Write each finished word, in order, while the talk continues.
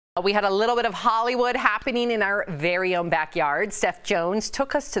We had a little bit of Hollywood happening in our very own backyard. Steph Jones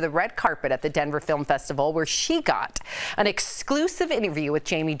took us to the red carpet at the Denver Film Festival, where she got an exclusive interview with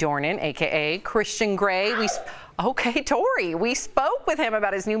Jamie Dornan, aka Christian Grey. Tori. We spoke with him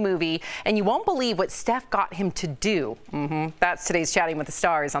about his new movie, and you won't believe what Steph got him to do. That's today's Chatting with the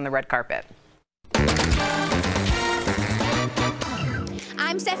Stars on the red carpet.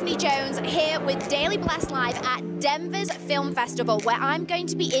 I'm Stephanie Jones here with Daily Blast Live at Denver's Film Festival, where I'm going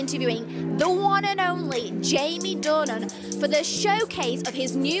to be interviewing the one and only Jamie Dornan for the showcase of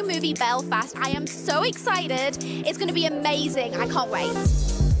his new movie Belfast. I am so excited. It's going to be amazing. I can't wait.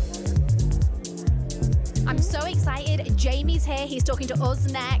 I'm so excited. Jamie's here. He's talking to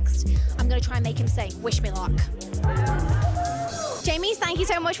us next. I'm going to try and make him say, "Wish me luck." Jamie, thank you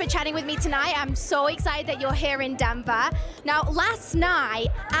so much for chatting with me tonight. I'm so excited that you're here in Denver. Now, last night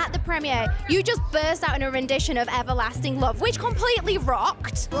at the premiere, you just burst out in a rendition of Everlasting Love, which completely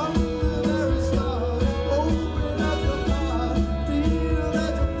rocked.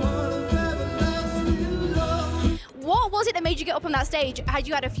 What was it that made you get up on that stage? Had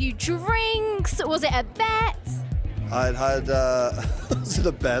you had a few drinks? Was it a bet? I'd had, was it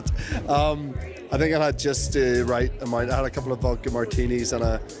a bet? I think I had just the right amount. I had a couple of vodka martinis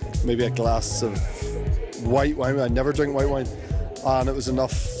and maybe a glass of white wine. I never drink white wine, and it was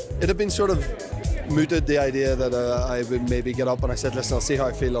enough. It had been sort of mooted, the idea that I would maybe get up, and I said, listen, I'll see how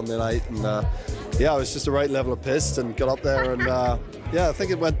I feel on the night. And yeah, it was just the right level of pissed, and got up there, and yeah, I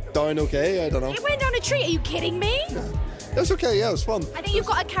think it went down okay. I don't know. It went down a treat. Are you kidding me? Yeah. It was okay, yeah, it was fun. I think you've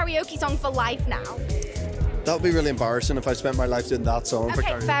got a karaoke song for life now. That would be really embarrassing if I spent my life doing that song.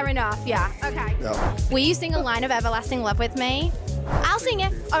 Okay, fair enough, yeah, okay. Yeah. Will you sing a line of Everlasting Love with me? I'll sing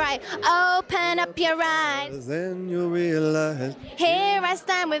it. All right. Open up your eyes. Then you'll realize. Here I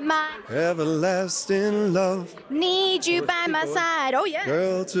stand with my everlasting love. Need you by my side. Oh, yeah.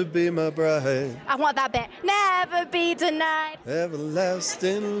 Girl, to be my bride. I want that bit. Never be denied.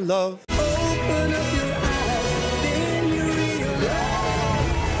 Everlasting love. Open up your eyes. Then you realize.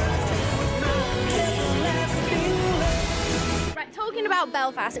 Right, talking about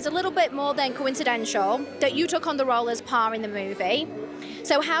Belfast, it's a little bit more than coincidental that you took on the role as Pa in the movie.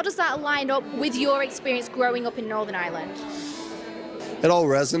 So how does that line up with your experience growing up in Northern Ireland? It all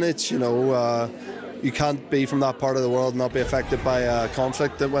resonates, you know. You can't be from that part of the world and not be affected by a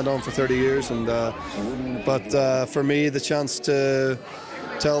conflict that went on for 30 years. And but for me, the chance to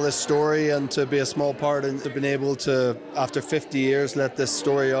tell this story and to be a small part and to be able to, after 50 years, let this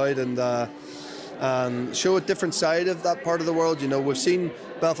story out and show a different side of that part of the world. You know, we've seen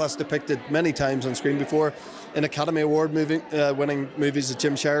Belfast depicted many times on screen before, in Academy Award winning movies that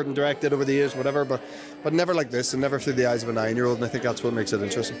Jim Sheridan directed over the years, whatever, but never like this, and never through the eyes of a 9-year-old, and I think that's what makes it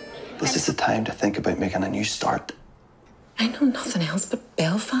interesting. This is the time to think about making a new start. I know nothing else but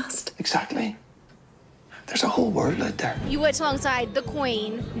Belfast. Exactly. There's a whole world out there. You worked alongside the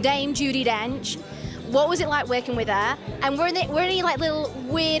Queen, Dame Judi Dench. What was it like working with her? And were any like little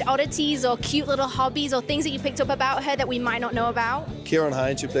weird oddities or cute little hobbies or things that you picked up about her that we might not know about? Kieran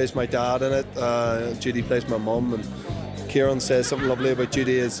Hines, who plays my dad in it, Judy plays my mum, and Kieran says something lovely about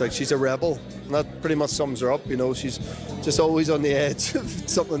Judy. Is like she's a rebel, and that pretty much sums her up. You know, she's just always on the edge of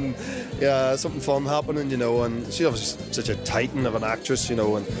something fun happening. You know, and she's obviously such a titan of an actress. You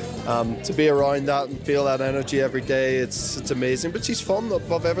know, and to be around that and feel that energy every day, it's amazing. But she's fun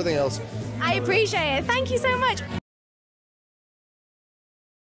above everything else. I appreciate it. Thank you so much.